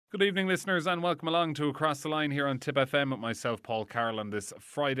Good evening, listeners, and welcome along to Across the Line here on Tip FM with myself, Paul Carroll, on this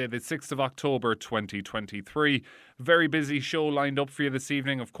Friday, the 6th of October, 2023. Very busy show lined up for you this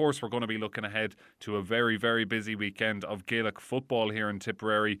evening. Of course, we're going to be looking ahead to a very, very busy weekend of Gaelic football here in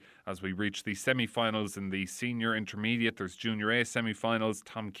Tipperary as we reach the semi-finals in the senior intermediate. There's Junior A semi-finals,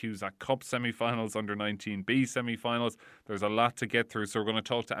 Tom Cusack Cup semi-finals, Under 19B semi-finals. There's a lot to get through, so we're going to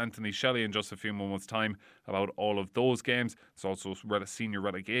talk to Anthony Shelly in just a few moments' time about all of those games. There's also senior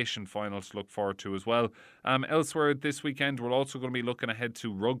relegation final to look forward to as well. Elsewhere this weekend, we're also going to be looking ahead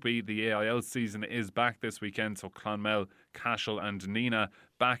to rugby. The AIL season is back this weekend, so Clonmel, Cashel and Nina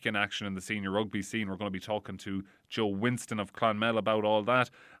back in action in the senior rugby scene. We're going to be talking to Joe Winston of Clonmel about all that.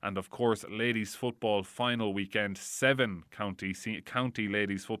 And of course, ladies football final weekend, 7 county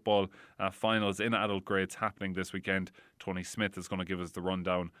ladies football finals in adult grades happening this weekend. Tony Smith is going to give us the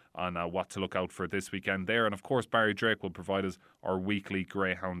rundown on what to look out for this weekend there. And of course, Barry Drake will provide us our weekly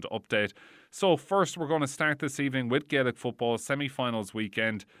greyhound update. So first, we're going to start this evening with Gaelic football semi-finals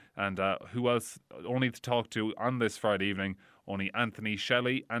weekend. And who else only to talk to on this Friday evening? Only Anthony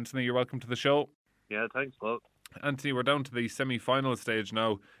Shelly. Anthony, you're welcome to the show. Yeah, thanks, Paul. Anthony, we're down to the semi-final stage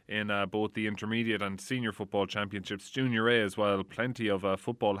now in both the intermediate and senior football championships, Junior A as well. Plenty of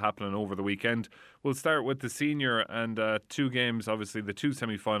football happening over the weekend. We'll start with the senior and 2 games, obviously the 2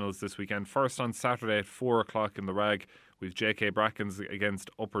 semi-finals this weekend. First on Saturday at 4 o'clock in the Rag, we've JK Brackens against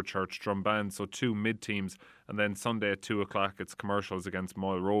Upperchurch Drumban, so 2 mid-teams. And then Sunday at 2 o'clock, it's Commercials against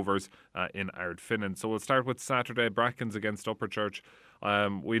Moyle Rovers in Ardfinnan. So we'll start with Saturday, Brackens against Upperchurch.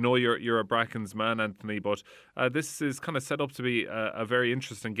 We know you're a Brackens man, Anthony, but this is kind of set up to be a very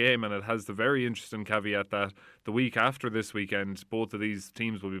interesting game, and it has the very interesting caveat that the week after this weekend, both of these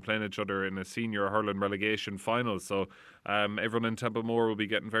teams will be playing each other in a senior hurling relegation final. So everyone in Templemore will be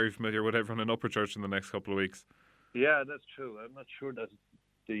getting very familiar with everyone in Upperchurch in the next couple of weeks. Yeah, that's true. I'm not sure that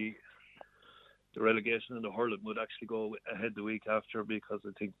the relegation and the hurling would actually go ahead the week after, because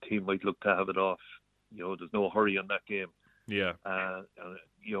I think the team might look to have it off. There's no hurry on that game. Yeah.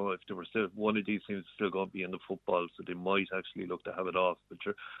 If there were still one of these teams still going to be in the football, so they might actually look to have it off. But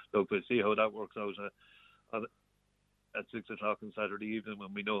look, we'll see how that works out at 6 o'clock on Saturday evening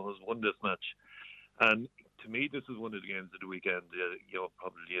when we know who's won this match. And to me, this is one of the games of the weekend.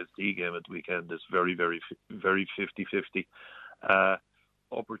 Probably is the game at the weekend. It's very, very, very 50-50.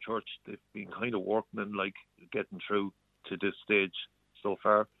 Upperchurch, they've been kind of working and getting through to this stage so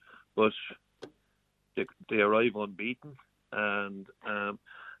far, but they arrive unbeaten and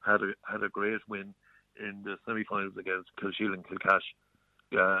had a great win in the semi-finals against Kilsheal and Kilcash,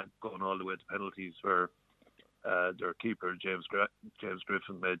 going all the way to penalties, where their keeper James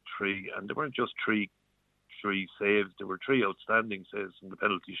Griffin made 3, and they weren't just three saves; there were 3 outstanding saves in the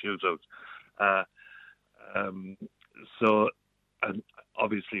penalty shootouts. And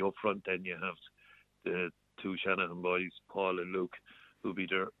obviously up front, then you have the 2 Shanahan boys, Paul and Luke, who'll be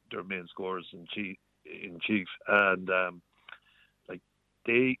their main scorers in chief. And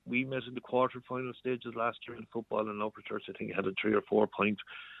we met in the quarter-final stages last year in football, and Upperchurch, I think, had a 3 or 4 point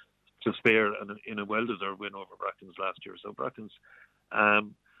to spare and in a well-deserved win over Brackens last year. So Brackens,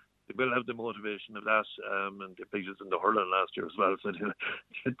 they will have the motivation of that, and they beat us in the hurling last year as well. So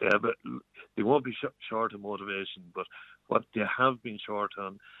they won't be short of motivation. But what they have been short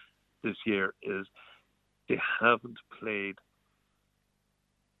on this year is they haven't played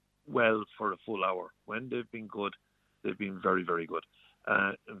well for a full hour. When they've been good, they've been very, very good.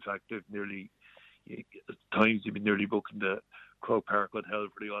 In fact, at times you've been nearly booking the Croke Park Hotel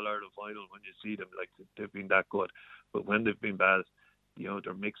for the All-Ireland final when you see them. They've been that good. But when they've been bad,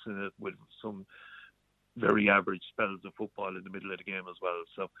 they're mixing it with some very average spells of football in the middle of the game as well.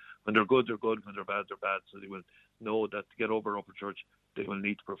 So when they're good, they're good. When they're bad, they're bad. So they will know that to get over Upperchurch, they will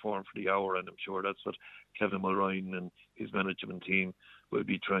need to perform for the hour, and I'm sure that's what Kevin Mulryan and his management team will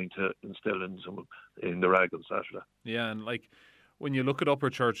be trying to instill in the Rag on Saturday. Yeah, and when you look at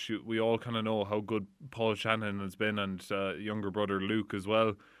Upperchurch, we all kind of know how good Paul Shanahan has been, and younger brother Luke as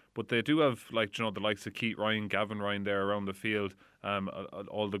well. But they do have, the likes of Keith Ryan, Gavin Ryan there around the field,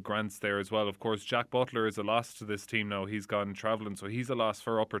 all the grants there as well. Of course, Jack Butler is a loss to this team now. He's gone travelling, so he's a loss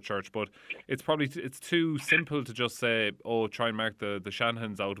for Upperchurch. But it's probably it's too simple to just say, try and mark the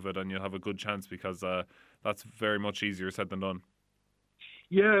Shanahans out of it and you'll have a good chance, because that's very much easier said than done.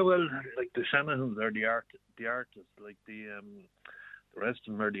 Yeah, well, the Shanahans are the artists, the rest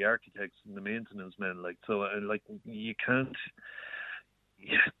of them are the architects and the maintenance men. You can't.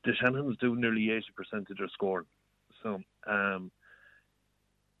 Yeah, the Shanahans do nearly 80% of their scoring, so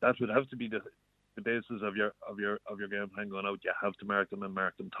that would have to be the basis of your game plan going out. You have to mark them and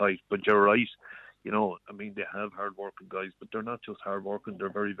mark them tight. But you're right, You know, I mean, they have hard-working guys, but they're not just hard-working. They're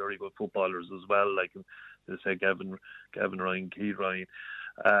very, very good footballers as well. Like they say, Gavin Ryan, Keith Ryan.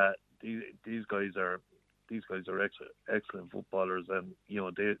 Uh, these guys are excellent footballers, and you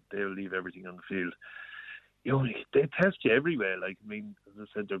know they'll leave everything on the field. You know, they test you everywhere. Like, I mean, as I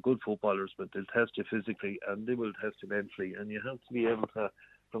said, they're good footballers, but they'll test you physically and they will test you mentally. And you have to be able to,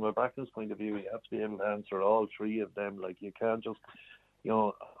 from a backman's point of view, you have to be able to answer all three of them. Like, you can't just, you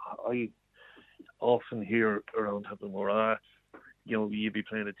know, I often hear around Hampton, you know, you'd be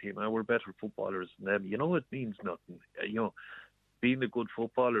playing a team, we're better footballers than them. You know, it means nothing. You know, being a good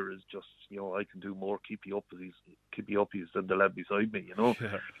footballer is just, you know, I can do more, keep you up than the lad beside me, you know.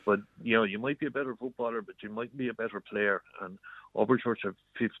 Yeah. But, you know, you might be a better footballer, but you might be a better player. And Overchurch have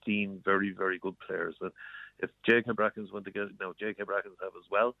 15 very, very good players. And if Jacob Brackens want to get it, now Jacob Brackens have as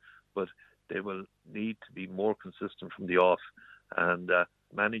well, but they will need to be more consistent from the off and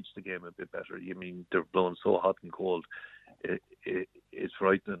manage the game a bit better. You mean, they're blowing so hot and cold. It's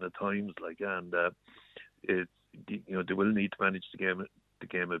frightening at times, like, and it's, you know, they will need to manage the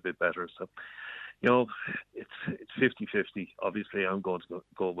game a bit better. So, you know, it's 50-50. Obviously, I'm going to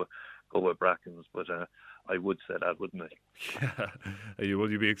go with Brackens, but I would say that, wouldn't I? Yeah,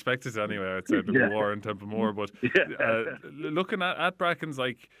 would you be expected anyway? I'd say the war and temper more. But looking at Brackens,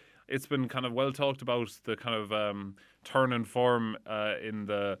 like, it's been kind of well talked about, the kind of turn in form in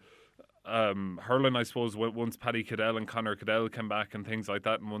the hurling, I suppose, once Paddy Cadell and Conor Cadell came back and things like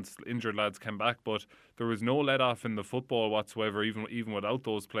that, and once injured lads came back. But there was no let off in the football whatsoever, even without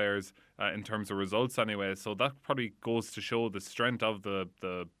those players, in terms of results anyway. So that probably goes to show the strength of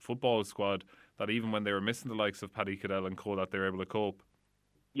the football squad, that even when they were missing the likes of Paddy Cadell and co, that they were able to cope.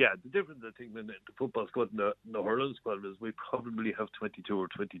 Yeah, the difference, I think, in the football squad and the hurling squad is we probably have 22 or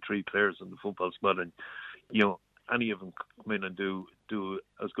 23 players in the football squad, and, you know, any of them come in and do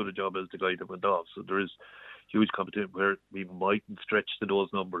as good a job as the guy that went off. So there is huge competition where we mightn't stretch to those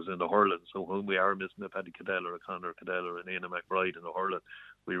numbers in the hurling. So when we are missing a Paddy Cadell or a Conor Cadell or an Éanna McBride in the hurling,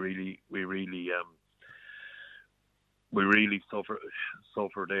 we really suffer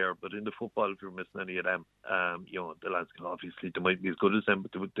there. But in the football, if you're missing any of them, you know, the lads can obviously, they might be as good as them,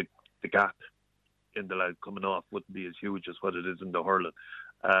 but the gap in the lads coming off wouldn't be as huge as what it is in the hurling.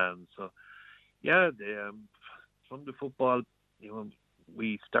 So yeah, from the football, you know,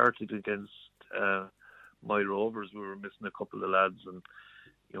 we started against my Rovers. We were missing a couple of lads, and,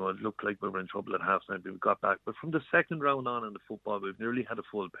 you know, it looked like we were in trouble at half time, but we got back. But from the second round on in the football, we've nearly had a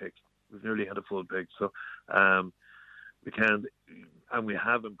full pick. So we can, and we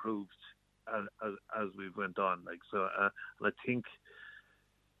have improved as we've went on. Like, so, and I think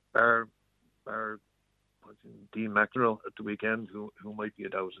our Dean McEnroe at the weekend, who might be a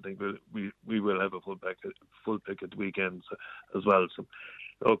doubt. I think we will have a full pick at the weekend as well. So,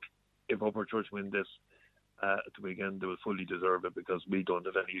 look, if Overchurch win this at the weekend, they will fully deserve it, because we don't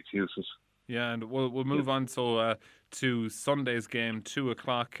have any excuses. Yeah, and we'll move on to Sunday's game,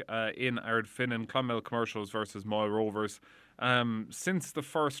 2:00 in Ardfinnan, Clonmel Commercials versus Moyle Rovers. Since the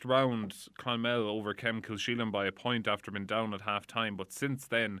first round, Clonmel overcame Kilsheelan by a point after being down at half time, but since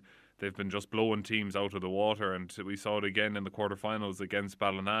then they've been just blowing teams out of the water, and we saw it again in the quarterfinals against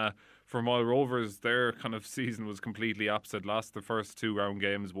Ballina. For Moyle Rovers, their kind of season was completely opposite. Lost the first two round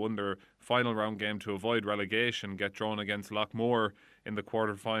games, won their final round game to avoid relegation, get drawn against Lockmore in the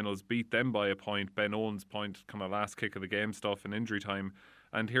quarterfinals, beat them by a point. Ben Owen's point, kind of last kick of the game stuff in injury time.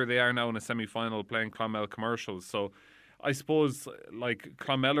 And here they are now in a semi-final playing Clonmel Commercials. So I suppose, like,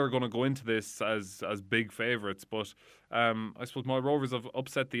 Clonmel are going to go into this as big favourites, but I suppose my Rovers have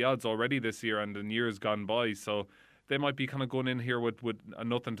upset the odds already this year and in years gone by, so they might be kind of going in here with a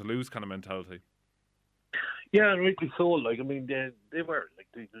nothing to lose kind of mentality. Yeah, and rightly so. Like, I mean, they were,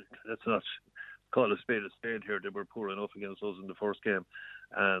 like, let's not call a spade here. They were poor enough against us in the first game,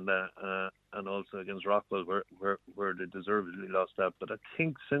 and also against Rockwell, where they deservedly lost that. But I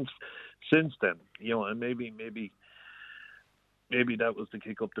think since then, you know, and maybe that was the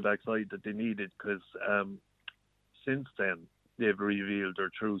kick up the backside that they needed, because since then they've revealed their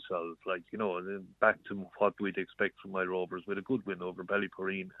true selves. Like, you know, and then back to what we'd expect from my Rovers, with a good win over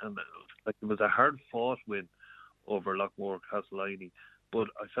Ballyporeen, and like, it was a hard fought win over Lockmore Castleiney, but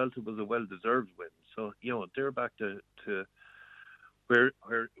I felt it was a well deserved win. So, you know, they're back to where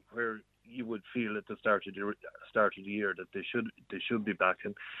you would feel at the start of the year that they should be back.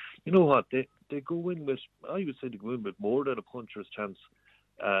 And you know what, they go in with, I would say they go in with more than a puncher's chance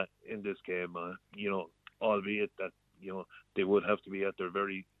in this game. You know, albeit that, you know, they would have to be at their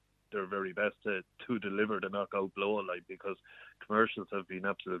very best to deliver the knockout blow, like, because Commercials have been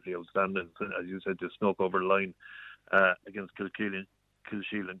absolutely outstanding. As you said, they snuck over the line against Kilsheelan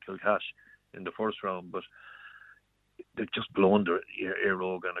and Kilcash in the first round, but they've just blown their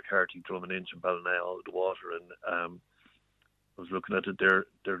Aeroga and a Carty, Drummond Inch and Ballina out of the water. And I was looking at it there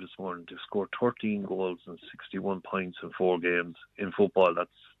this morning. They've scored 13 goals and 61 points in 4 games in football. That's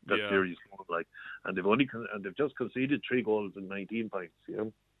serious, like. And they've just conceded 3 goals and 19 points.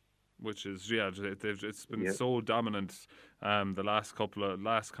 Which is it's been so dominant the last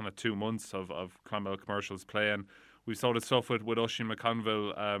kind of 2 months of Clonmel Commercials playing. We saw the stuff with Oisin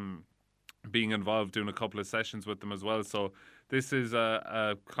McConville being involved, doing a couple of sessions with them as well. So this is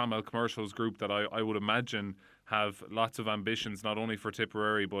a Clonmel Commercials group that I would imagine have lots of ambitions, not only for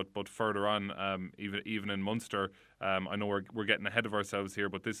Tipperary but further on, even in Munster. I know we're getting ahead of ourselves here,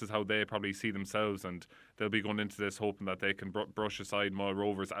 but this is how they probably see themselves, and they'll be going into this hoping that they can brush aside Moyle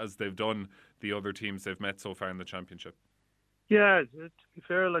Rovers as they've done the other teams they've met so far in the championship. Yeah, to be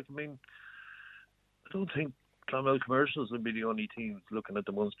fair, I don't think Clonmel Commercials would be the only teams looking at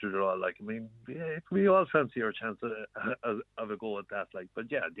the Munster draw. We all fancy our chance of a go at that.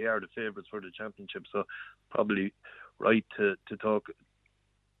 But yeah, they are the favourites for the championship, so probably right to talk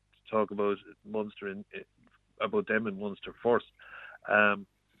about Munster about them in Munster first. You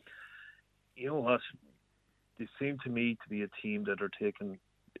know what? They seem to me to be a team that are taking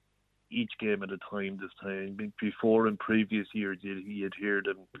each game at a time this time. Before, in previous years, you'd hear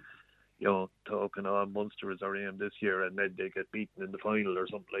them, talking on Munster is our aim this year, and then they get beaten in the final or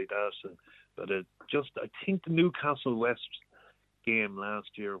something like that. But I think the Newcastle West game last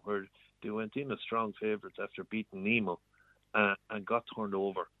year, where they went in as strong favourites after beating Nemo and got turned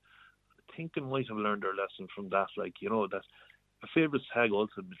over, I think they might have learned their lesson from that. That a favourite's tag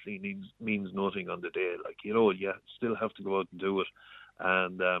ultimately means nothing on the day. You still have to go out and do it.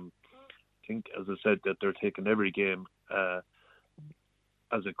 And I think, as I said, that they're taking every game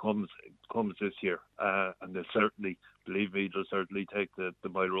as it comes this year, and they'll certainly, believe me, they'll certainly take the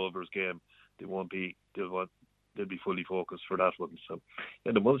Moyle Rovers game. They'll be fully focused for that one. So,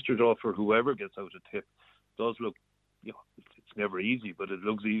 the Munster draw for whoever gets out a tip does look, it's never easy, but it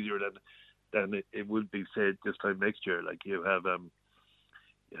looks easier than it would be said this time next year. You have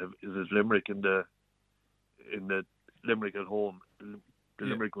is it Limerick in the Limerick at home. The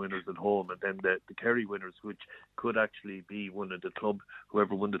Limerick winners at home, and then the Kerry winners, which could actually be one of the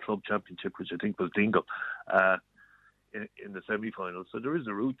whoever won the club championship, which I think was Dingle, in the semi-final. So there is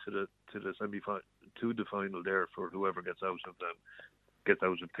a route to the semi-final, to the final there for whoever gets out of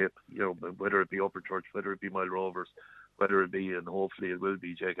Tip. Whether it be Upper Church, whether it be Moyle Rovers, whether it be, and hopefully it will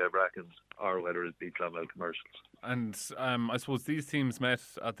be, J.K. Brackens, or whether it be Clonmel Commercials. And I suppose these teams met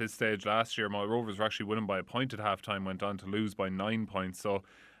at this stage last year. Moyle Rovers were actually winning by a point at half-time, went on to lose by 9 points. So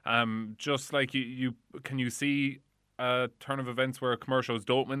just like you can you see a turn of events where Commercials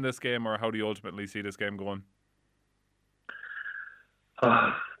don't win this game, or how do you ultimately see this game going?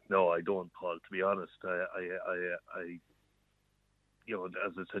 No, I don't, Paul, to be honest. I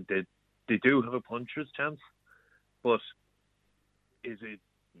as I said, they do have a puncher's chance, but is it?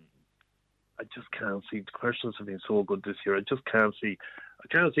 I just can't see. The Commercials have been so good this year. I just can't see. I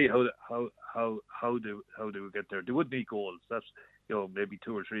can't see how they would get there. They would need goals. That's maybe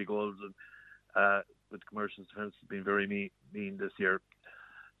 2 or 3 goals. And with Commercials defence has been very mean this year.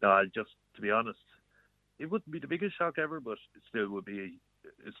 No, to be honest, it wouldn't be the biggest shock ever, but it still would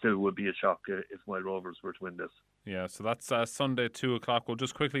be a shock if Moyle Rovers were to win this. Yeah, so that's Sunday 2:00. We'll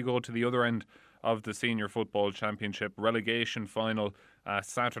just quickly go to the other end of the Senior Football Championship relegation final,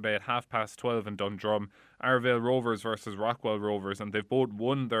 Saturday at 12:30 in Dundrum. Arvale Rovers versus Rockwell Rovers, and they've both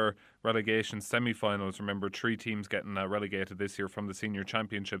won their relegation semi-finals. Remember, 3 teams getting relegated this year from the Senior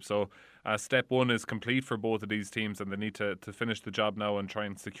Championship. So step 1 is complete for both of these teams, and they need to finish the job now and try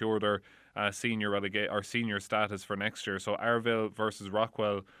and secure their senior status for next year. So Arvale versus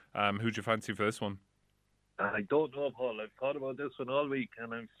Rockwell, who do you fancy for this one? I don't know, Paul. I've thought about this one all week,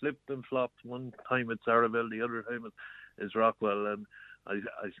 and I've flipped and flopped. One time it's Arvale, the other time it's Rockwell, and I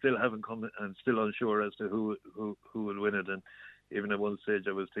still haven't come. I'm still unsure as to who will win it. And even at one stage,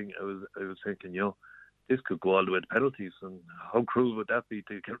 I was thinking, this could go all the way to penalties, and how cruel would that be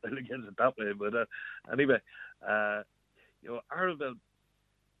to get relegated that way? But anyway, Arvale.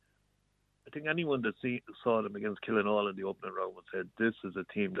 I think anyone that saw them against Killinall in the opening round would say this is a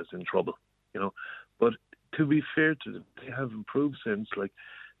team that's in trouble, But to be fair to them, they have improved since.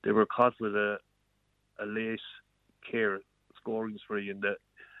 They were caught with a late care scoring spree in the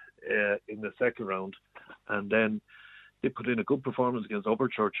second round, and then they put in a good performance against Upper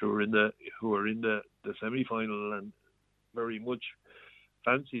Church, who were in the semi-final and very much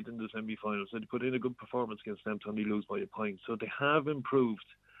fancied in the semi-final. So they put in a good performance against them to only lose by a point. So they have improved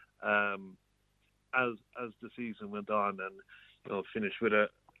as the season went on, and finished with a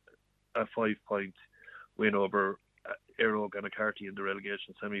a 5-point win over Aero Gannacarty in the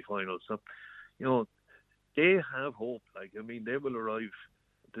relegation semi-final. So, they have hope. They will arrive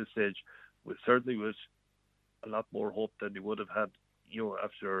at this stage certainly with a lot more hope than they would have had,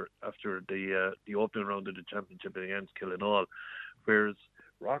 after the opening round of the championship against Killinall, whereas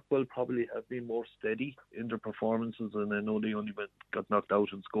Rockwell probably have been more steady in their performances, and I know they only got knocked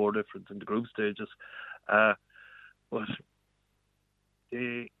out in score difference in the group stages, but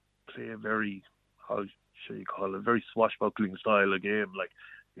they play a very, how should you call it, very swashbuckling style of game,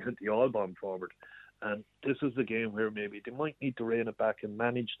 the all bomb forward. And this is the game where maybe they might need to rein it back and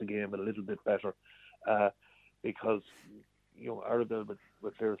manage the game a little bit better, because Arabelle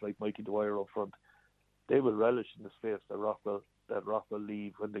with players like Mikey Dwyer up front, they will relish in the space that Rockwell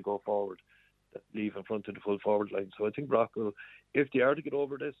leave when they go forward, that leave in front of the full forward line. So I think Rockwell, if they are to get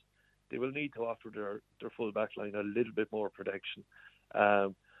over this, they will need to offer their full back line a little bit more protection.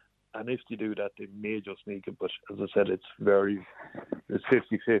 And if they do that, they may just sneak it. But as I said, it's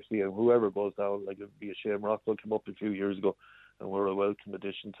 50-50, and whoever goes down, it would be a shame. Rockwell came up a few years ago and were a welcome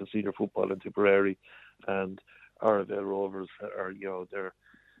addition to senior football in Tipperary, and Arabelle Rovers are, they're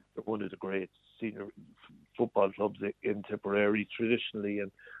one of the great senior football clubs in Tipperary traditionally,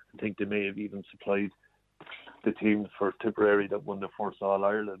 and I think they may have even supplied the team for Tipperary that won the first All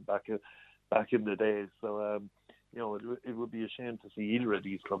Ireland back in the day. So it would be a shame to see either of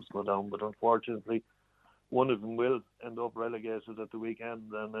these clubs go down, but unfortunately one of them will end up relegated at the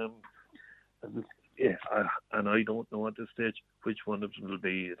weekend, and I don't know at this stage which one of them will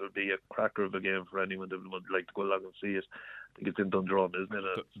be. It'll be a cracker of a game for anyone that would like to go along and see it. I think it's in Dundrum, isn't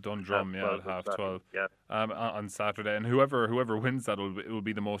it? Dundrum, at 12:30. Yeah. On Saturday, and whoever wins that it will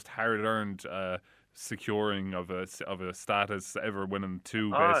be the most hard-earned securing of a status ever, winning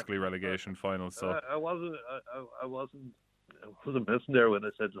two basically relegation finals. So I wasn't missing there when I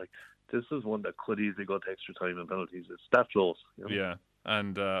said this is one that could easily go to extra time and penalties. It's that close. Yeah,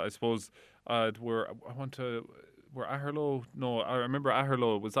 and I suppose were Aherlow? No, I remember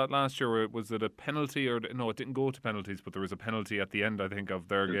Aherlow. Was that last year? Was it a penalty or no? It didn't go to penalties, but there was a penalty at the end, I think, of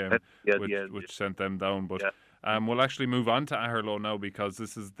their game, which sent them down. But we'll actually move on to Aherlow now, because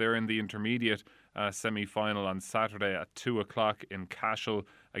they're in the intermediate semi-final on Saturday at 2:00 in Cashel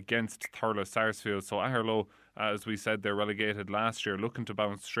against Thurles Sarsfield. So Aherlow, as we said, they're relegated last year, looking to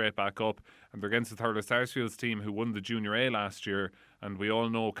bounce straight back up, and they're against the Thurles Sarsfield's team who won the Junior A last year. And we all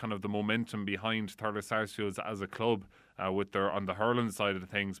know kind of the momentum behind Thurles Sarsfields as a club with their on the hurling side of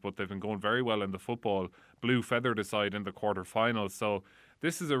things, but they've been going very well in the football. Blue feathered aside in the quarterfinals. So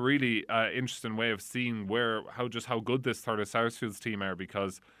this is a really interesting way of seeing how good this Thurles Sarsfields team are,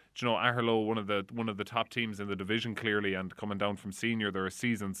 because Aherlow, one of the top teams in the division clearly, and coming down from senior, they're a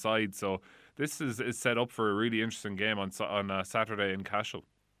seasoned side. So this is set up for a really interesting game on Saturday in Cashel.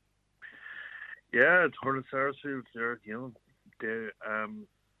 Yeah, Thurles Sarsfields,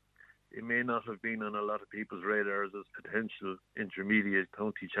 they may not have been on a lot of people's radars as potential intermediate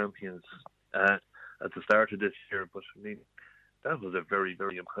county champions at the start of this year, but that was a very,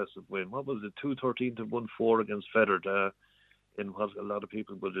 very impressive win. What was it, 2-13 to 1-4 against Feathered, in what a lot of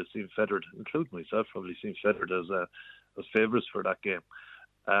people would have seen Feathered, including myself, probably seen Feathered as favourites for that game.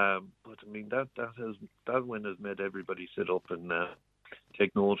 But that win has made everybody sit up and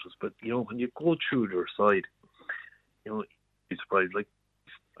take notice. But when you go through their side, you're surprised.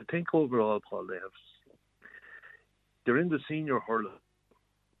 I think overall, Paul, they're in the senior hurling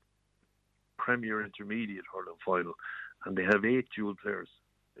Premier Intermediate hurling final, and they have 8 dual players,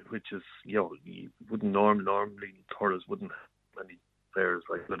 which is you wouldn't normally Thurles wouldn't have many players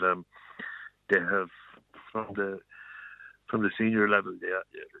but they have from the senior level.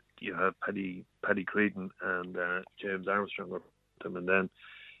 You have Paddy Creedon and James Armstrong up them, and then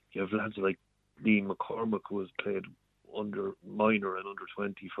you have lads like Dean McCormick, who has played under minor and under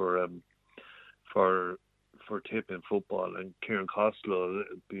 20 for Tip in football, and Kieran Costello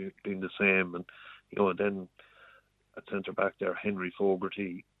being the same, and then at centre back there, Henry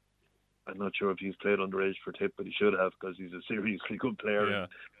Fogarty. I'm not sure if he's played underage for Tip, but he should have, because he's a seriously good player. Yeah.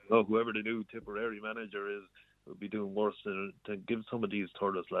 And, whoever the new Tipperary manager is will be doing worse than to give some of these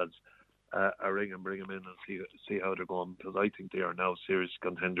Thurles lads a ring and bring them in and see how they're going, because I think they are now serious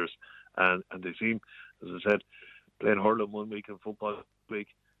contenders, and they seem, as I said, playing hurling one week and football week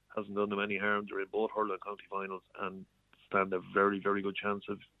hasn't done them any harm. They're in both hurling county finals and stand a very, very good chance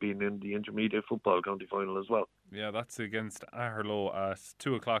of being in the intermediate football county final as well. Yeah, that's against Aherlow at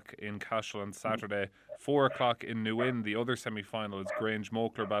 2:00 in Cashel on Saturday. 4:00 in New Inn. The other semi-final is Grange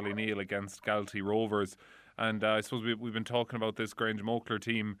Mokler Ballyneal against Galtee Rovers. And I suppose we've been talking about this Grange Mokler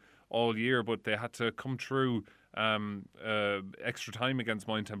team all year, but they had to come through extra time against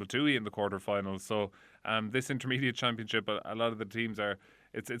Moyne Temple Dewey in the quarterfinals. So this intermediate championship, a lot of the teams are.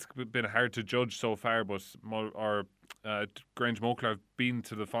 It's been hard to judge so far, but Grange Mokler have been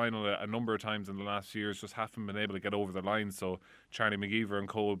to the final a number of times in the last few years, just haven't been able to get over the line. So Charlie McGeever and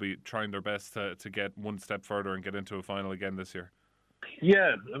co will be trying their best to get one step further and get into a final again this year.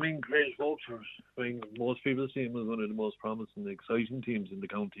 Yeah, I mean, Grange Mokler, most people see him as one of the most promising, exciting teams in the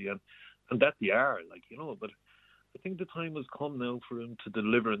county, and that they are, but I think the time has come now for him to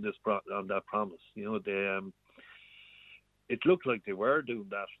deliver on that promise. They it looked like they were doing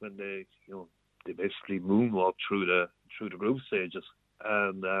that when they basically moonwalked through the group stages,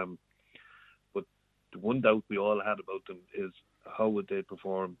 and but the one doubt we all had about them is how would they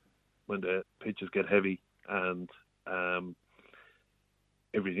perform when the pitches get heavy and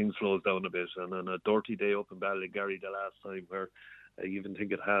everything slows down a bit. And on a dirty day up in Ballygarry the last time, where I even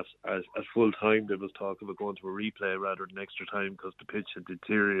think it has at full time there was talk of it going to a replay rather than extra time because the pitch had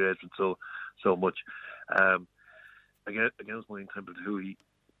deteriorated so much. Against Moyne Temple Dewey,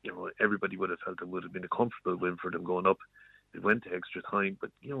 everybody would have felt it would have been a comfortable win for them going up. It went to extra time,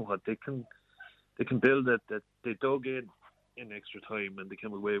 but you know what, they can build that they dug in extra time and they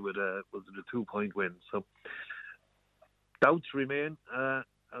came away with a 2-point win. So doubts remain as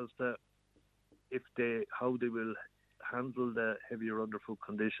to how they will handle the heavier underfoot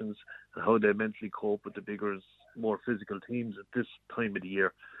conditions and how they mentally cope with the bigger, more physical teams at this time of the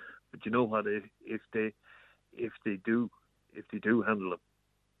year. But you know what, if they do handle it,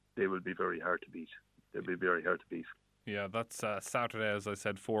 they will be very hard to beat. They'll be very hard to beat. Yeah, that's Saturday, as I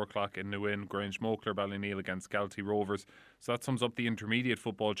said, 4 o'clock in Newin. Grange Mokler, Ballyneal against Galtee Rovers. So that sums up the Intermediate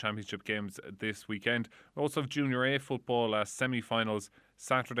Football Championship games this weekend. We also have Junior A football semi-finals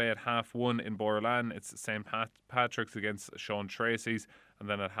Saturday at 1:30 in Borland. It's St. Patrick's against Sean Tracy's. And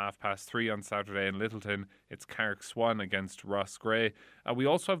then at 3:30 on Saturday in Littleton, it's Carrick Swan against Ross Gray. We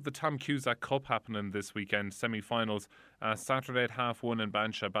also have the Tom Cusack Cup happening this weekend, semi-finals. Saturday at 1:30 in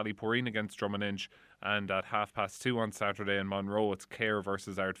Bansha, Ballyporeen against Drummondinch. And at 2:30 on Saturday in Monroe, it's Cahir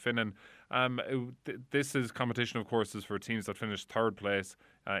versus Ardfinnan. This is competition, of course, is for teams that finished third place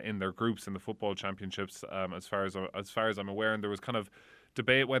in their groups in the football championships, as far as I'm aware. And there was kind of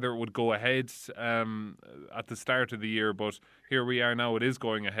debate whether it would go ahead at the start of the year, but here we are now. It is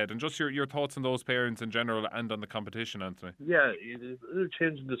going ahead. And just your thoughts on those pairings in general and on the competition, Anthony? Yeah, it'll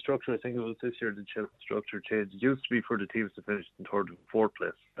change in the structure. I think it was this year the structure changed. It used to be for the teams to finish in third and fourth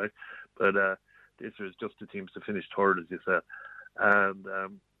place, right? But this is just the teams to finish third, as you said. And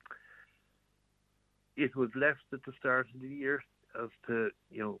it was left at the start of the year as to,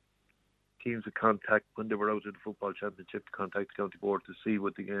 teams would contact, when they were out of the football championship, to contact the county board to see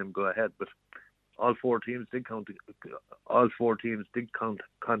would the game go ahead. But all four teams did contact the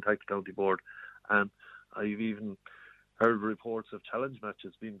county board, and I've even heard reports of challenge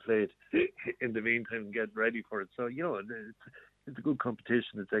matches being played in the meantime, getting ready for it. So it's a good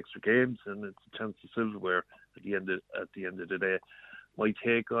competition. It's extra games and it's a chance to silverware at the end of the day. My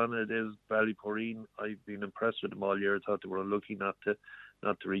take on it is Ballyporeen. I've been impressed with them all year. I thought they were unlucky not to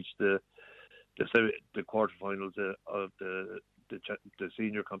reach the quarterfinals of the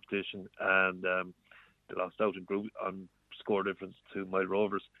senior competition, and they lost out in group on score difference to Mile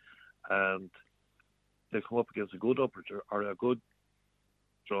Rovers, and they come up against a good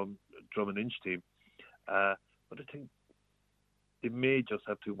Drummondinch team, but I think they may just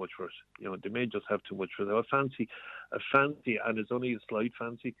have too much for it. They may just have too much for it. A fancy, and it's only a slight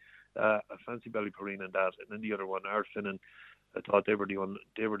fancy. A fancy Ballyporeen and that, and then the other one, Ardfinnan. I thought they were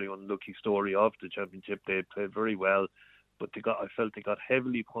the unlucky story of the championship. They played very well, but I felt they got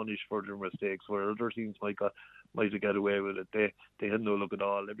heavily punished for their mistakes, where other teams might have got away with it. They had no luck at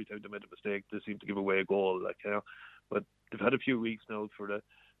all. Every time they made a mistake, they seemed to give away a goal. But they've had a few weeks now for the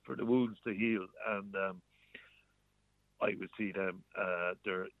wounds to heal, and I would see them.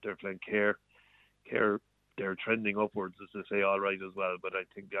 They're playing Care. They're trending upwards, as they say, all right as well. But I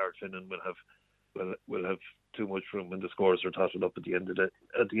think the Ardfinnan will have too much room when the scores are totted up at the end of the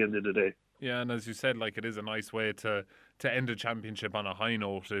day. Yeah, and as you said, it is a nice way to end a championship on a high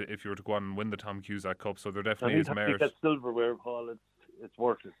note if you were to go on and win the Tom Cusack Cup. So there definitely is merit. That silverware, Paul, it's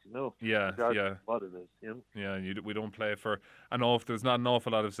worth it, Yeah. What it is, Yeah, we don't play for there's not an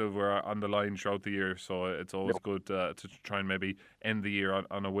awful lot of silverware on the line throughout the year, so it's always good to try and maybe end the year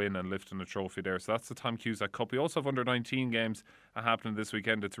on a win and lifting a trophy there. So that's the Tom Cusack Cup. We also have under-19 games happening this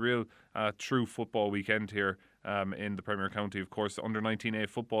weekend. It's a real true football weekend here in the Premier County. Of course, under-19A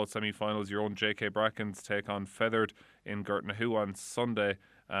football semi-finals. Your own JK Brackens take on Feathered in Gertnahu on Sunday.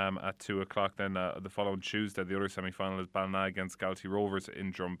 at 2 o'clock. Then the following Tuesday, the other semi-final is Ballina against Galtee Rovers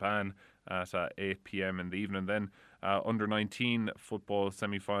in Drumban at 8 p.m. in the evening. Then under 19 football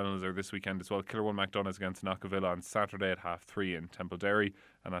semi-finals are this weekend as well. Killerone MacDonough's against Knockavilla on Saturday at 3:30 in Templederry,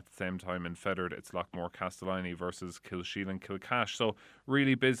 and at the same time in Feathered it's Lockmore Castellani versus Kilsheal and Kilcash. So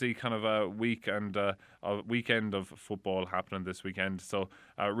really busy kind of a week and a weekend of football happening this weekend. So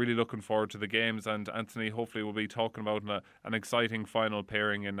really looking forward to the games, and Anthony, hopefully we'll be talking about an exciting final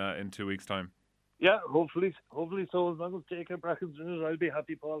pairing in 2 weeks' time. Yeah, hopefully so. As long as take our brackets in it, I'll be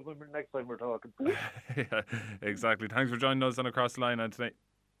happy, Paul, when next time we're talking. Yeah, exactly. Thanks for joining us on Across the Line, Anthony.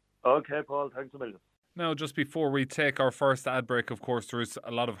 Okay, Paul, thanks a million. Now, just before we take our first ad break, of course, there is a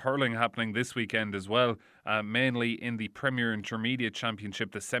lot of hurling happening this weekend as well, mainly in the Premier Intermediate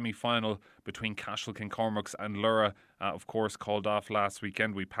Championship, the semi-final between Cashel Kincormacs and Lura, of course, called off last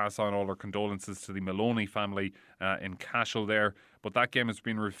weekend. We pass on all our condolences to the Maloney family in Cashel there. But that game has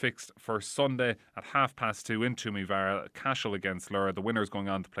been refixed for Sunday at 2:30 in Toomevara. Cashel against Lura. The winner is going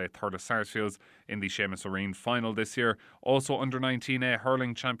on to play third of Sarsfields in the Seamus O'Reen final this year. Also, under 19A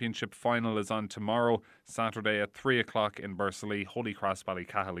hurling championship final is on tomorrow, Saturday at 3 o'clock in Bursley. Holy Cross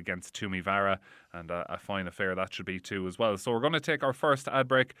Ballycahill against Toomevara, and a fine affair that should be too as well. So we're going to take our first ad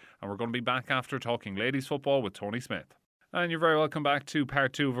break, and we're going to be back after talking ladies football with Tony Smith. And you're very welcome back to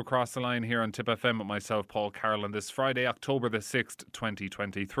part 2 of Across the Line here on Tip FM with myself, Paul Carroll, on this Friday, October the 6th,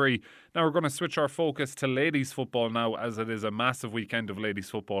 2023. Now we're going to switch our focus to ladies football now, as it is a massive weekend of ladies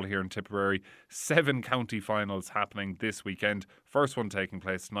football here in Tipperary. 7 county finals happening this weekend. First one taking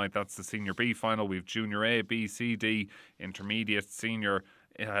place tonight, that's the Senior B final. We've Junior A, B, C, D, Intermediate, Senior.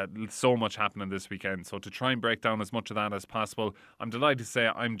 So much happening this weekend. So to try and break down as much of that as possible, I'm delighted to say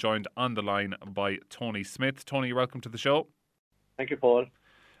I'm joined on the line by Tony Smith. Tony, you're welcome to the show. Thank you, Paul.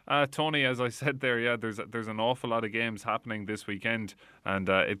 Tony, as I said there, yeah, there's an awful lot of games happening this weekend, and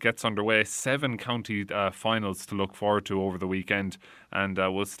it gets underway. 7 county finals to look forward to over the weekend, and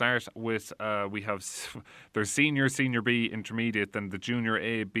we'll start with there's Senior B, Intermediate, then the Junior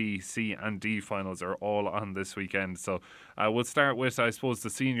A, B, C and D finals are all on this weekend. So we'll start with, I suppose, the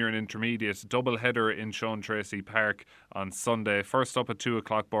Senior and Intermediate double header in Sean Tracy Park on Sunday. First up at 2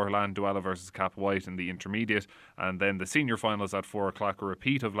 o'clock, Borland Duella versus Cap White in the Intermediate, and then the Senior finals at 4 o'clock, a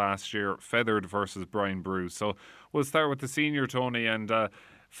repeat of last year, Feathered versus Brian Bruce. So we'll start with the Senior, Tony, and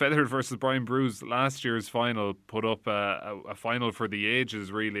Feathered versus Brian Bruce, last year's final put up a final for the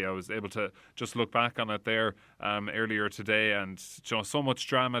ages, really. I was able to just look back on it there earlier today, and so much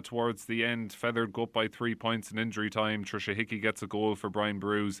drama towards the end. Feathered go up by 3 points in injury time. Trisha Hickey gets a goal for Brian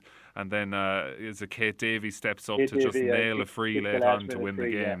Bruce, and then Kate Davey steps up to just nail a free late on to win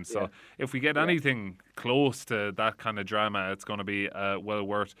the game. So if we get anything close to that kind of drama, it's going to be well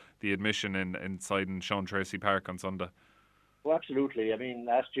worth the admission inside in Sean Tracy Park on Sunday. Oh, absolutely. I mean,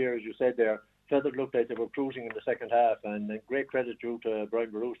 last year, as you said there, Feathered looked like they were cruising in the second half, and great credit due to Brian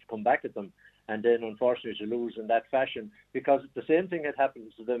Bruce to come back at them, and then unfortunately to lose in that fashion, because the same thing had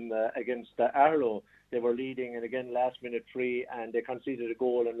happened to them against Arlo. They were leading, and again, last minute free, and they conceded a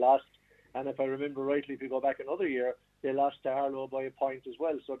goal and lost. And if I remember rightly, if you go back another year, they lost to Arlo by a point as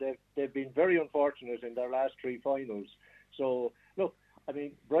well. So they've been very unfortunate in their last 3 finals. So, look, I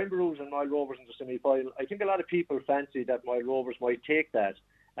mean, Brian Bruce and Moyle Rovers in the semi-final, I think a lot of people fancy that Moyle Rovers might take that.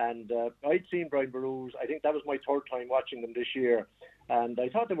 And I'd seen Brian Bruce, I think that was my 3rd time watching them this year. And I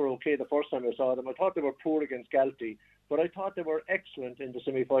thought they were okay the first time I saw them. I thought they were poor against Galtee, but I thought they were excellent in the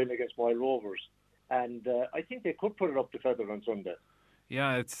semi-final against Moyle Rovers. And I think they could put it up to Feather on Sunday.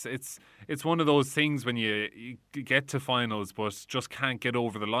 Yeah, it's one of those things when you get to finals but just can't get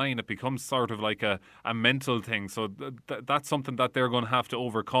over the line. It becomes sort of like a mental thing. So that's something that they're going to have to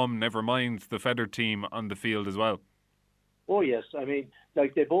overcome, never mind the Feather team on the field as well. Oh, yes. I mean,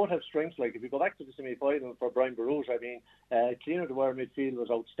 like, they both have strengths. Like, if you go back to the semi-final for Brian Barouche, I mean, Cleaner Dwyer midfield was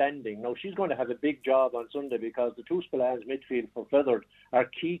outstanding. Now, she's going to have a big job on Sunday, because the 2 Spillans midfield for Feathered are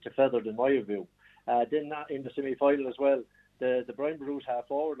key to Feathered in my view. Then in the semi-final as well, the Brian Barouche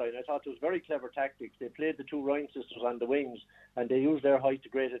half-forward line, I thought it was very clever tactics. They played the 2 Ryan sisters on the wings, and they used their height to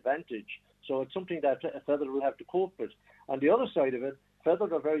great advantage. So it's something that Feathered will have to cope with. On the other side of it,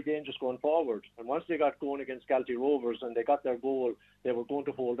 Feathered are very dangerous going forward. And once they got going against Galtee Rovers and they got their goal, they were going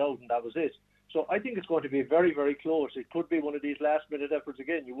to hold out, and that was it. So I think it's going to be very, very close. It could be one of these last-minute efforts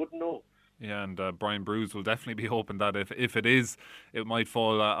again. You wouldn't know. Yeah, and Brian Bruce will definitely be hoping that if it is, it might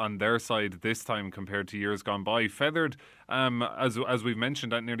fall on their side this time compared to years gone by. Feathered, As we've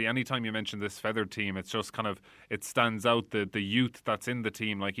mentioned, that nearly any time you mention this feathered team, it's just kind of, it stands out the youth that's in the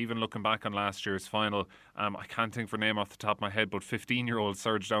team. Like even looking back on last year's final, I can't think of her name off the top of my head, but 15-year-old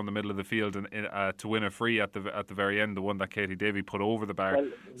surged down the middle of the field and to win a free at the very end, the one that Katie Davey put over the bar.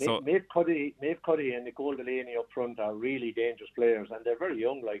 Well, Maeve Cuddihy and Nicole Delaney up front are really dangerous players, and they're very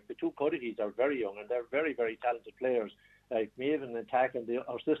young. Like the two Cuddihys are very young, and they're very, very talented players. Like Maeve in attack and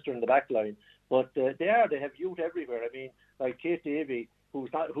our sister in the back line. But they have youth everywhere. I mean, like Kate Davey, who's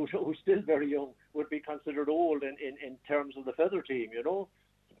still very young, would be considered old in terms of the feather team, you know.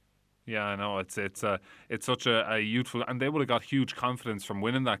 Yeah, I know. It's such a youthful, and they would have got huge confidence from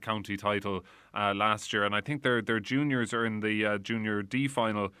winning that county title last year. And I think their juniors are in the Junior D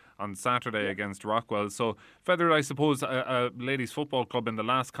final on Saturday against Rockwell. So feathered, I suppose, a ladies football club in the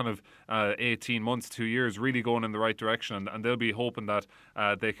last kind of 18 months, 2 years, really going in the right direction, and they'll be hoping that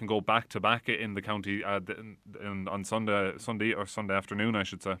they can go back to back in the county on Sunday afternoon, I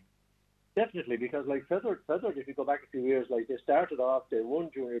should say. Definitely, because like feathered, if you go back a few years, like they started off, they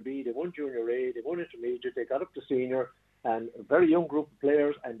won Junior B, they won Junior A, they won Intermediate, they got up to Senior, and a very young group of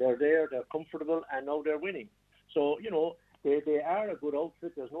players, and they're there, they're comfortable, and now they're winning. So, you know, they are a good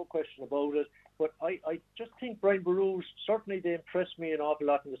outfit, there's no question about it. But I just think Brian Borouge, certainly they impressed me an awful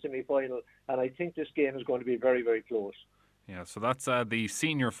lot in the semi-final, and I think this game is going to be very, very close. Yeah, so that's the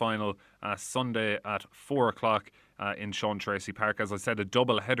senior final Sunday at 4 o'clock in Sean Tracy Park. As I said, a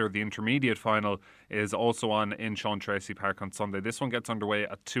double header. The intermediate final is also on in Sean Tracy Park on Sunday. This one gets underway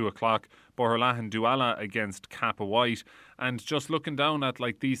at 2 o'clock. Boherlahan Duala against Kappa White. And just looking down at,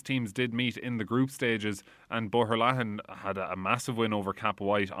 like, these teams did meet in the group stages, and Boherlahan had a massive win over Kappa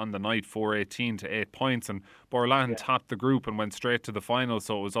White on the night, 4-18 to 8 points, and Boherlahan topped the group and went straight to the final,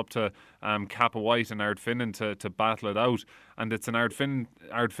 so it was up to Kappa White and Ardfinnan to battle it out. And it's an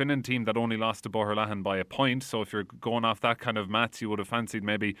Ardfinnan team that only lost to Boherlahan by a point, so if you're going off that kind of maths, you would have fancied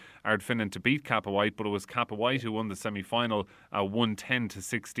maybe Ardfinnan to beat Kappa White, but it was Kappa White who won the semi-final, 110 to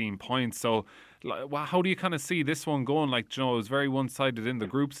 16 points. So how do you kind of see this one going? Like, you know, it was very one-sided in the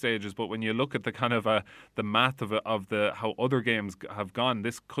group stages, but when you look at the kind of the math of how other games have gone,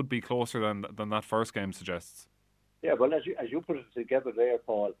 this could be closer than that first game suggests. Yeah, well, as you put it together there,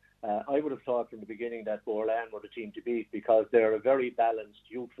 Paul, I would have thought from the beginning that Boherlahan were the team to beat, because they're a very balanced,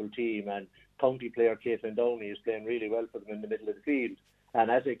 youthful team, and county player Caitlin Downey is playing really well for them in the middle of the field. And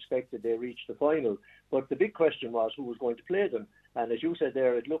as expected, they reached the final. But the big question was who was going to play them. And as you said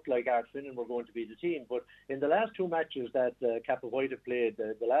there, it looked like Ardfinnan were going to be the team. But in the last two matches that Kappa White have played,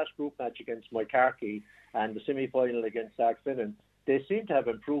 the last group match against Moycarkey and the semi-final against Ardfinnan, they seem to have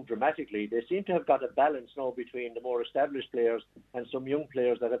improved dramatically. They seem to have got a balance now between the more established players and some young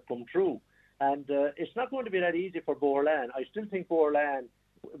players that have come through. And it's not going to be that easy for Boherlahan. I still think Boherlahan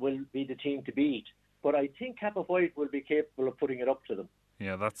will be the team to beat. But I think Kappa White will be capable of putting it up to them.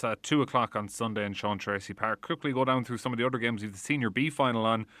 Yeah, that's at 2 o'clock on Sunday in Sean Tracy Park. Quickly go down through some of the other games. We have the Senior B final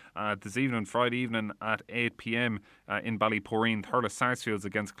on this evening, Friday evening at 8 p.m. In Ballyporeen. Thurles Sarsfields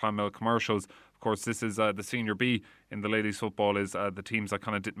against Clonmel Commercials. Of course, this is the Senior B in the ladies' football, is the teams that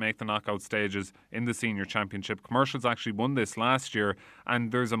kind of did make the knockout stages in the Senior Championship. Commercials actually won this last year,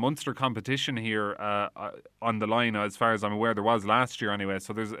 and there's a Munster competition here on the line, as far as I'm aware. There was last year anyway,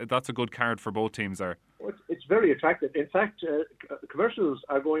 so that's a good card for both teams there. It's very attractive. In fact, Commercials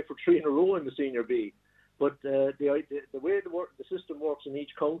are going for 3 in a row in the Senior B. But the way the system works in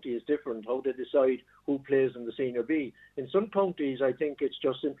each county is different, how they decide who plays in the Senior B. In some counties, I think it's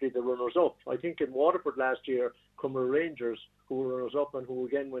just simply the runners-up. I think in Waterford last year, Cumber Rangers, who were runners-up and who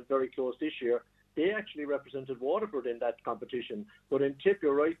again went very close this year, they actually represented Waterford in that competition. But in Tip,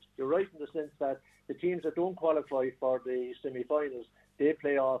 you're right in the sense that the teams that don't qualify for the semi-finals, they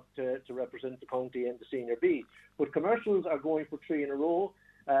play off to represent the county in the Senior B. But Commercials are going for 3 in a row.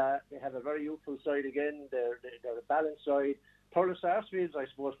 They have a very youthful side again. They're a balanced side. Thurles Sarsfields, I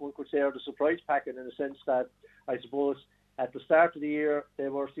suppose one could say, are the surprise packet in the sense that I suppose at the start of the year they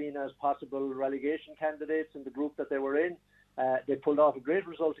were seen as possible relegation candidates in the group that they were in. They pulled off a great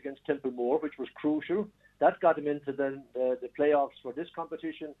result against Templemore, which was crucial. That got them into the playoffs for this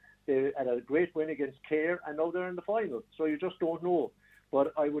competition. They had a great win against Clare, and now they're in the final. So you just don't know.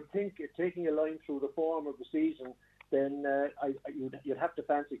 But I would think, taking a line through the form of the season, then you'd have to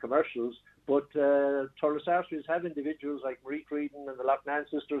fancy Commercials. But Thurles Sarsfields have individuals like Marie Creedon and the Loughnane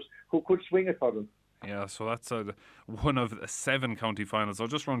sisters who could swing it for them. Yeah, so that's one of 7 county finals. I'll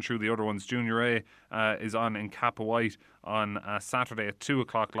just run through the other ones. Junior A is on in Kappa White on Saturday at 2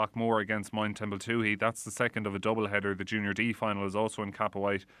 o'clock, Lockmore against Moyne Temple-Toohey. That's the second of a double header. The Junior D final is also in Kappa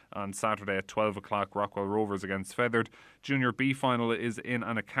White on Saturday at 12 o'clock, Rockwell Rovers against Feathered. Junior B final is in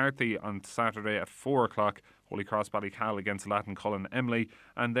Anacarthy on Saturday at 4 o'clock. Holy Cross Ballycal against Latin Cullen Emily.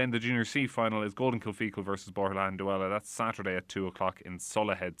 And then the Junior C final is Golden Kilfeacle versus Borderland Duella. That's Saturday at 2 o'clock in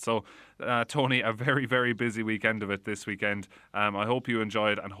Sullihead. So, Tony, a very, very busy weekend of it this weekend. I hope you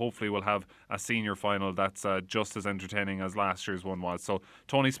enjoyed, and hopefully we'll have a senior final that's just as entertaining as last year's one was. So,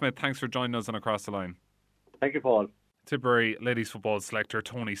 Tony Smith, thanks for joining us on Across the Line. Thank you, Paul. Tipperary ladies football selector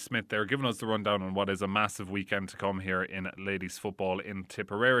Tony Smith there, giving us the rundown on what is a massive weekend to come here in ladies football in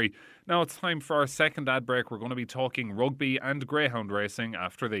Tipperary. Now it's time for our second ad break. We're going to be talking rugby and greyhound racing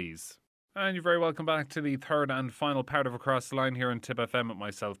after these. And you're very welcome back to the third and final part of Across the Line here on Tip FM with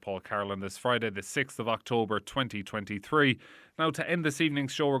myself, Paul Carroll, on this Friday, the 6th of October 2023. Now, to end this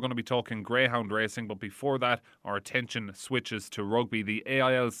evening's show, we're going to be talking greyhound racing, but before that, our attention switches to rugby. The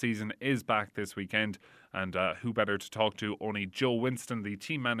AIL season is back this weekend, and who better to talk to? Only Joe Winston, the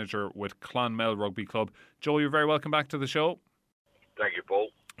team manager with Clonmel Rugby Club. Joe, you're very welcome back to the show. Thank you, Paul.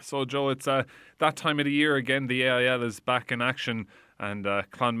 So, Joe, it's that time of the year again. The AIL is back in action, and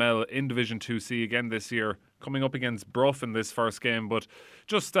Clonmel in Division 2C again this year, coming up against Bruff in this first game. But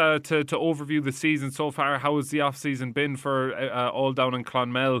just to overview the season so far, how has the off-season been for all down in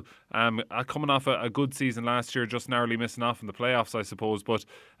Clonmel? Coming off a good season last year, just narrowly missing off in the playoffs, I suppose. But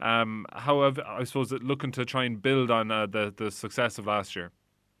however, I suppose looking to try and build on the success of last year.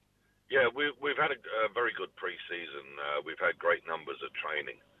 Yeah, we've had a very good pre-season. We've had great numbers of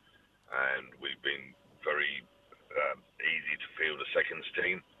training, and we've been very easy to field a seconds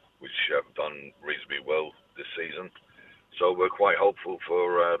team, which have done reasonably well this season. So we're quite hopeful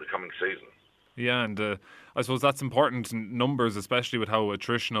for the coming season. Yeah, and I suppose that's important numbers, especially with how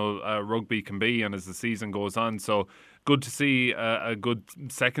attritional rugby can be, and as the season goes on. So good to see a good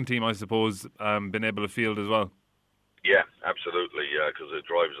second team, I suppose, been able to field as well. Yeah, absolutely, because it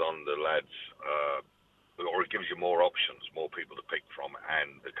drives on the lads, or it gives you more options, more people to pick from,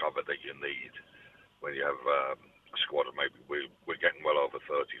 and the cover that you need when you have a squad of maybe we're getting well over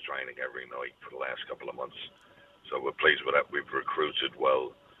 30 training every night for the last couple of months. So we're pleased with that. We've recruited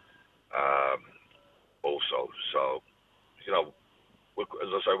well also. So, as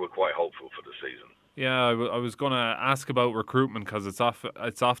I say, we're quite hopeful for the season. Yeah, I was going to ask about recruitment because it's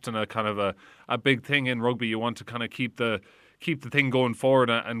often a kind of a big thing in rugby. You want to kind of keep the thing going forward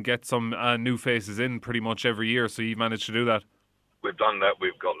and get some new faces in pretty much every year. So you've managed to do that. We've done that.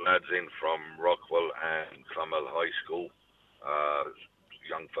 We've got lads in from Rockwell and Clonmel High School,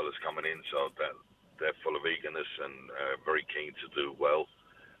 young fellas coming in, so that they're full of eagerness and very keen to do well.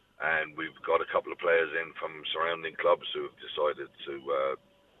 And we've got a couple of players in from surrounding clubs who have decided to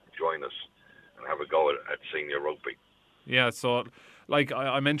join us and have a go at senior rugby. Yeah, so like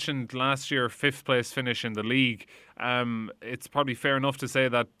I mentioned last year, 5th place finish in the league. It's probably fair enough to say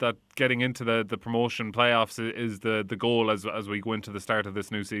that getting into the promotion playoffs is the goal as we go into the start of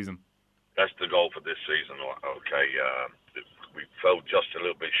this new season. That's the goal for this season. Okay, we fell just a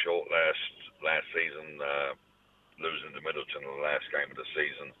little bit short last season, losing to Middleton in the last game of the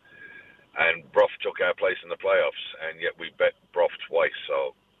season. And Bruff took our place in the playoffs, and yet we bet Bruff twice.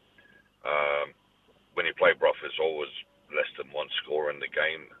 So when you play Bruff, it's always less than one score in the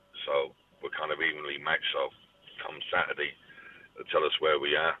game. So we're kind of evenly matched. So come Saturday, tell us where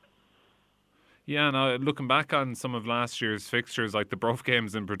we are. Yeah, now looking back on some of last year's fixtures, like the Bruff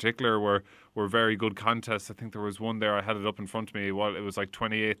games in particular, were very good contests. I think there was one there, I had it up in front of me, it was like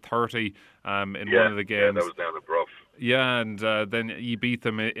 28-30 in one of the games. Yeah, that was down to Bruff. Yeah, and then you beat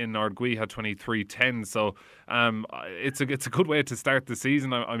them in Ardguy, had 23-10. So it's a good way to start the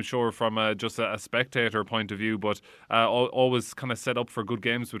season, I'm sure, from just a spectator point of view, but always kind of set up for good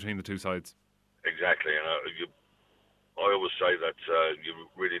games between the two sides. Exactly, and I always say that you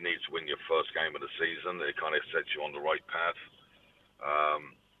really need to win your first game of the season. It kind of sets you on the right path.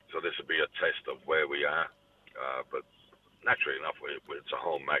 So this will be a test of where we are. But naturally enough, it's a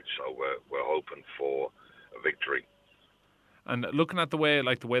home match, so we're hoping for a victory. And looking at the way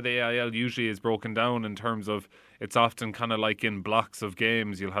the AIL usually is broken down in terms of, it's often kind of like in blocks of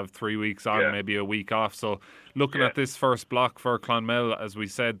games. You'll have 3 weeks on, maybe a week off. So looking at this first block for Clonmel, as we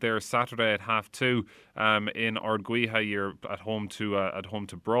said, they're Saturday at 2:30 in Ardguiha. You're at home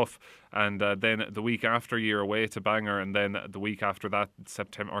to Bruff, and then the week after you're away to Bangor, and then the week after that,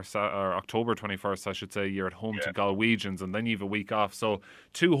 October 21st, I should say, you're at home to Galwegians, and then you've a week off. So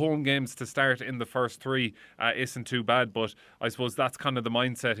 2 home games to start in the first 3 isn't too bad, but I suppose that's kind of the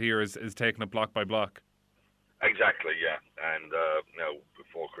mindset here is taking it block by block. Exactly, yeah. And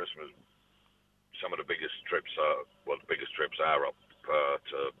before Christmas, some of the biggest trips are up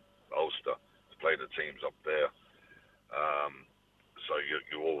to Ulster to play the teams up there. So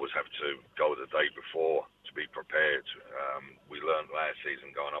you always have to go the day before to be prepared. We learned last season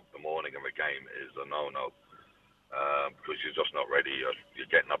going up the morning of a game is a no-no. because you're just not ready.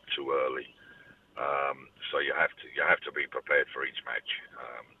 You're getting up too early. So you have to be prepared for each match.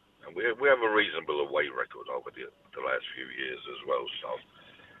 And we have a reasonable away record over the last few years as well. So,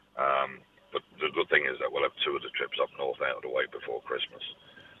 but the good thing is that we'll have 2 of the trips up north out of the way before Christmas.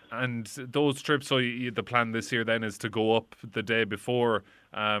 And those trips, so the plan this year then is to go up the day before.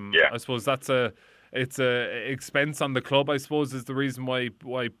 I suppose it's a expense on the club, I suppose, is the reason why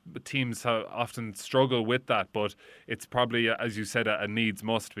teams often struggle with that. But it's probably, as you said, a needs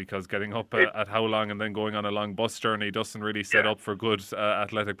must, because getting up at how long and then going on a long bus journey doesn't really set up for good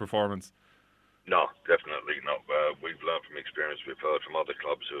athletic performance. No, definitely not. We've learned from experience. We've heard from other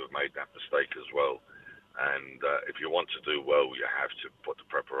clubs who have made that mistake as well. And if you want to do well, you have to put the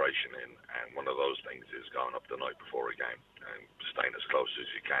preparation in. And one of those things is going up the night before a game and staying as close as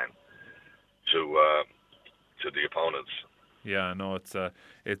you can to the opponents. Yeah, no,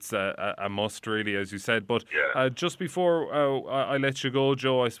 it's a must, really, as you said. But yeah. Just before I let you go,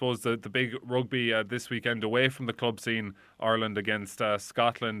 Joe, I suppose the big rugby this weekend away from the club scene, Ireland against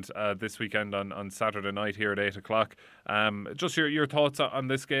Scotland this weekend on Saturday night here at 8 o'clock. Just your thoughts on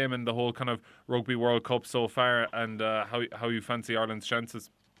this game and the whole kind of Rugby World Cup so far, and how you fancy Ireland's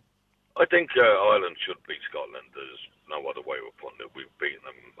chances? I think Ireland should beat Scotland. There's no other way we're putting it. We've beaten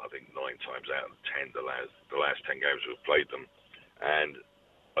them, I think, 9 times out of 10 the last 10 games we've played them. And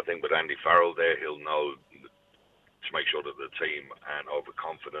I think with Andy Farrell there, he'll know to make sure that the team aren't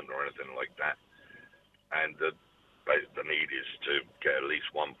overconfident or anything like that. And the need is to get at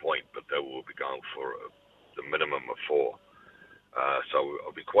least 1 point, but they will be going for the minimum of 4. So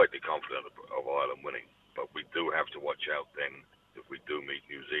I'll be quite confident of Ireland winning. But we do have to watch out then if we do meet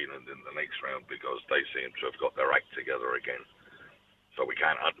New Zealand in the next round, because they seem to have got their act together again. So we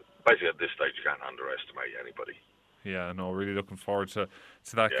can't, basically at this stage, you can't underestimate anybody. Yeah, no, really looking forward to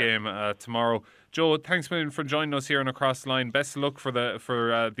that game tomorrow. Joe, thanks a million for joining us here on Across the Line. Best of luck for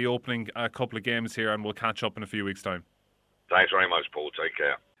the opening couple of games here, and we'll catch up in a few weeks' time. Thanks very much, Paul. Take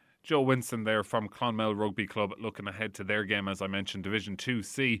care. Joe Winston there from Clonmel Rugby Club, looking ahead to their game, as I mentioned, Division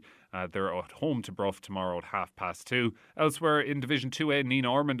 2C. They're at home to Bruff tomorrow at 2:30. Elsewhere in Division 2A,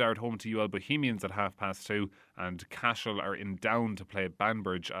 Nina Ormond are at home to UL Bohemians at 2:30, and Cashel are in Down to play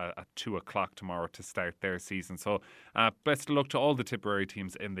Banbridge at 2 o'clock tomorrow to start their season. So best of luck to all the Tipperary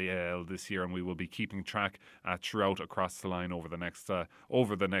teams in the AL this year, and we will be keeping track throughout Across the Line over the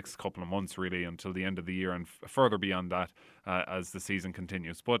next couple of months, really, until the end of the year, and further beyond that as the season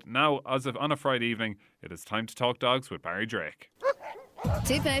continues. But now, as of on a Friday evening, it is time to talk dogs with Barry Drake.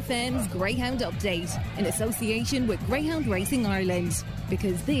 Tip FM's Greyhound Update in association with Greyhound Racing Ireland,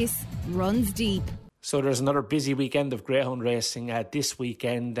 because this runs deep. So there's another busy weekend of greyhound racing this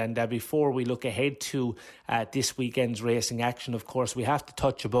weekend, and before we look ahead to this weekend's racing action, of course, we have to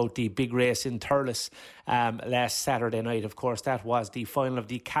touch about the big race in Thurles last Saturday night. Of course, that was the final of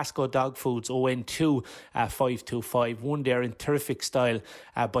the Casco Dog Foods ON2 525, won there in terrific style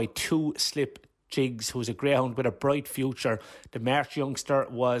by 2 Slip Jigs, who's a greyhound with a bright future. The March youngster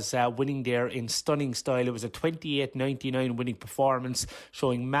was winning there in stunning style. It was a 28.99 winning performance,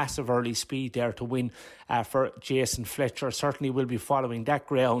 showing massive early speed there to win for Jason Fletcher. Certainly will be following that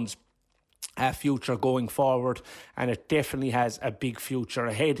greyhound's future going forward, and it definitely has a big future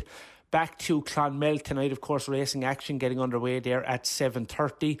ahead. Back to Clonmel tonight, of course, racing action getting underway there at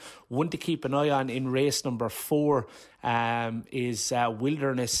 7:30. One to keep an eye on in race number 4 is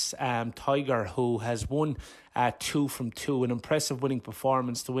Wilderness Tiger, who has won 2 from 2. An impressive winning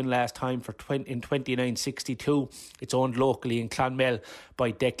performance to win last time in 29.62. It's owned locally in Clonmel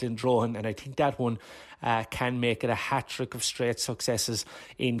by Declan Drohan, and I think that one can make it a hat-trick of straight successes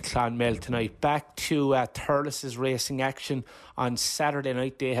in Clonmel tonight. Back to Thurles' racing action on Saturday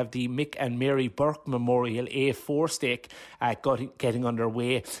night. They have the Mick and Mary Burke Memorial A4 stake getting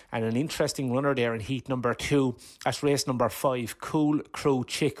underway, and an interesting runner there in heat number 2. That's race number 5, Cool Crew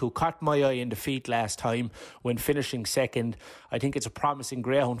Chick, who caught my eye in defeat last time when finishing second. I think it's a promising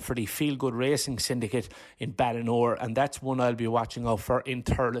greyhound for the Feel Good Racing Syndicate in Ballynore, and that's one I'll be watching out for in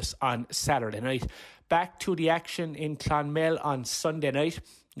Thurles on Saturday night. Back to the action in Clonmel on Sunday night.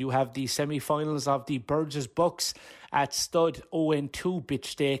 You have the semi-finals of the Burgess Bucks at Stud ON2 bitch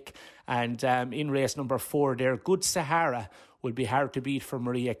stake, and in race number 4 there, Good Sahara will be hard to beat for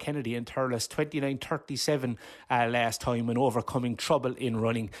Maria Kennedy in Thurles, 29.37 last time, and overcoming trouble in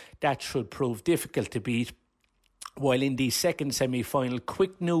running. That should prove difficult to beat. While in the second semi-final,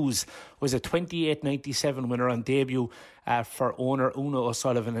 Quick News was a 28.97 winner on debut for owner Una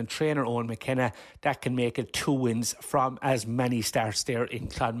O'Sullivan and trainer Owen McKenna. That can make it 2 wins from as many starts there in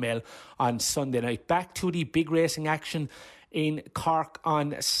Clonmel on Sunday night. Back to the big racing action in Cork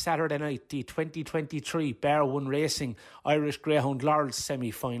on Saturday night. The 2023 Bar 1 Racing Irish Greyhound Laurels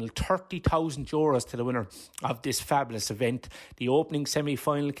semi-final. €30,000 to the winner of this fabulous event. The opening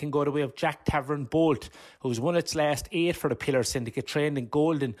semi-final can go the way of Jack Tavern Bolt, who's won its last 8 for the Pillar Syndicate, trained in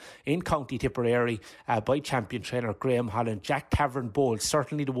Golden in County Tipperary by champion trainer Graham Holland. Jack Tavern Bolt,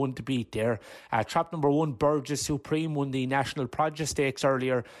 certainly the one to beat there. Trap number 1, Burgess Supreme, won the National Produce Stakes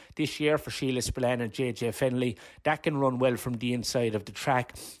earlier this year for Sheila Spillane and JJ Fennelly. That can run well from the inside of the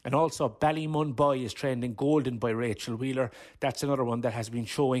track. And also Ballymun Boy is trained in Golden by Rachel Wheeler. That's another one that has been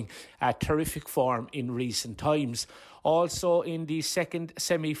showing terrific form in recent times. Also in the second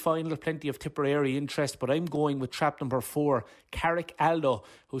semi-final, plenty of Tipperary interest, but I'm going with trap number 4, Carrick Aldo,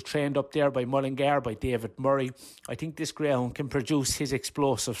 who's trained up there by Mullingar, by David Murray. I think this greyhound can produce his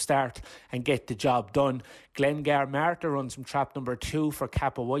explosive start and get the job done. Glengar Marta runs from trap number 2 for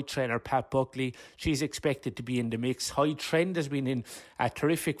Kappa White trainer Pat Buckley. She's expected to be in the mix. High Trend has been in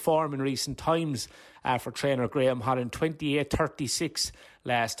terrific form in recent times for trainer Graham Holland, 28-36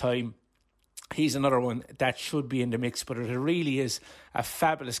 last time. He's another one that should be in the mix, but it really is a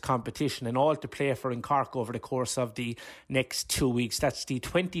fabulous competition and all to play for in Cork over the course of the next 2 weeks. That's the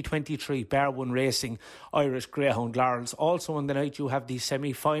 2023 Bar 1 Racing Irish Greyhound Laurels. Also on the night you have the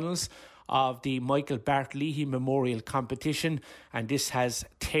semi-finals of the Michael Bart Leahy Memorial Competition, and this has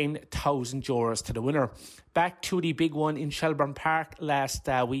 €10,000 to the winner. Back to the big one in Shelburne Park last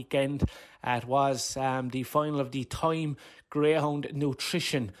weekend. It was the final of the Time Greyhound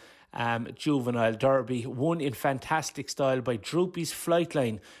Nutrition Juvenile Derby, won in fantastic style by Droopy's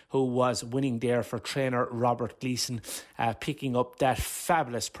Flightline, who was winning there for trainer Robert Gleeson, picking up that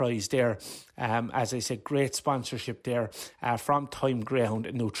fabulous prize there. As I said, great sponsorship there from Time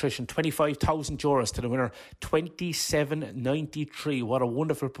Greyhound Nutrition. €25,000 to the winner, 27.93. What a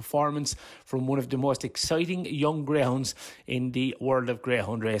wonderful performance from one of the most exciting young greyhounds in the world of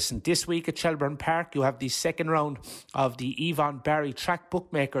greyhound racing. This week at Shelburne Park, you have the second round of the Yvonne Barry Track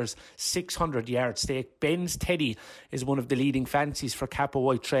Bookmakers 600-yard stake. Ben's Teddy is one of the leading fancies for Kappa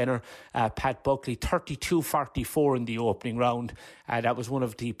White trainer Pat Buckley, 32.44 in the opening round. That was one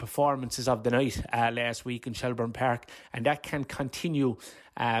of the performances of the night last week in Shelburne Park, and that can continue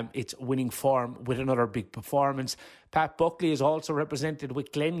its winning form with another big performance. Pat Buckley is also represented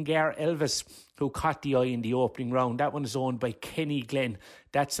with Glengar Elvis, who caught the eye in the opening round. That one is owned by Kenny Glenn.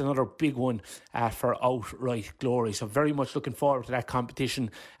 That's another big one for outright glory. So very much looking forward to that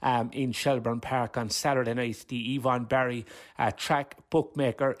competition in Shelburne Park on Saturday night, the Yvonne Barry Track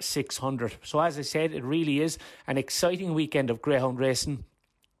Bookmaker 600. So as I said, it really is an exciting weekend of greyhound racing,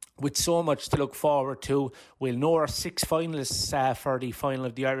 with so much to look forward to. We'll know our 6 finalists for the final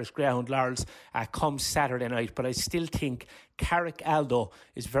of the Irish Greyhound Laurels come Saturday night, but I still think Carrick Aldo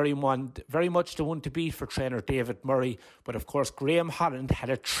is very much the one to beat for trainer David Murray. But of course, Graham Holland had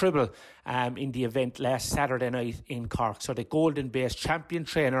a treble in the event last Saturday night in Cork. So the Golden-based champion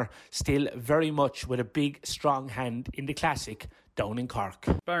trainer still very much with a big, strong hand in the Classic down in Cork.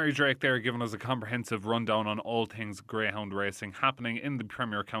 Barry Drake there giving us a comprehensive rundown on all things greyhound racing happening in the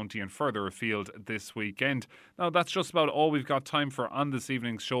Premier County and further afield this weekend. Now that's just about all we've got time for on this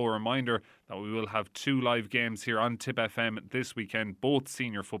evening's show. A reminder that we will have 2 live games here on Tip FM this weekend, both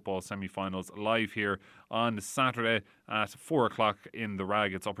senior football semi-finals live here on Saturday at 4 o'clock in the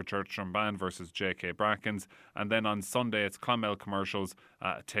Rag. It's Upper Church Strabane versus JK Brackens, and then on Sunday it's Clonmel Commercials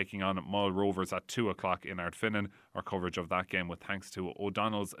taking on Mull Rovers at 2 o'clock in Ardfinnan. Our coverage of that game with thanks to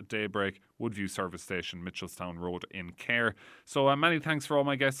O'Donnell's Daybreak, Woodview Service Station, Mitchelstown Road in Care. So many thanks for all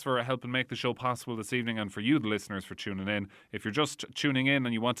my guests for helping make the show possible this evening, and for you the listeners for tuning in. If you're just tuning in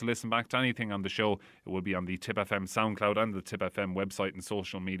and you want to listen back to anything on the show, it will be on the Tip FM SoundCloud and the Tip FM website and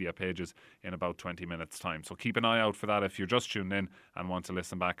social media pages in about 20 minutes time. So keep an eye out for that if you're just tuning in and want to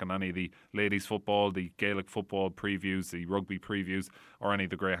listen back on any of the ladies football, the Gaelic football previews, the rugby previews, or any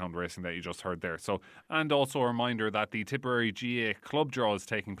of the greyhound racing that you just heard there. So, and also a reminder that the Tipperary GA Club Draw is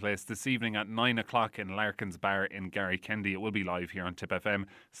taking place this evening at 9 o'clock in Larkin's Bar in Gary Kendi. It will be live here on Tip FM.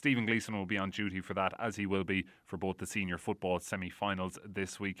 Stephen Gleeson will be on duty for that, as he will be for both the senior football semi-finals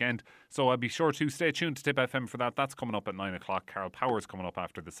this weekend. So I'll be sure to stay tuned to Tip FM for that. That's coming up at 9 o'clock. Carol Powers coming up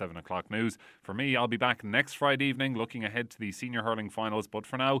after the 7 o'clock news. For me, I'll be back next Friday evening looking ahead to the senior hurling finals. But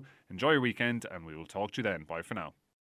for now, enjoy your weekend and we will talk to you then. Bye for now.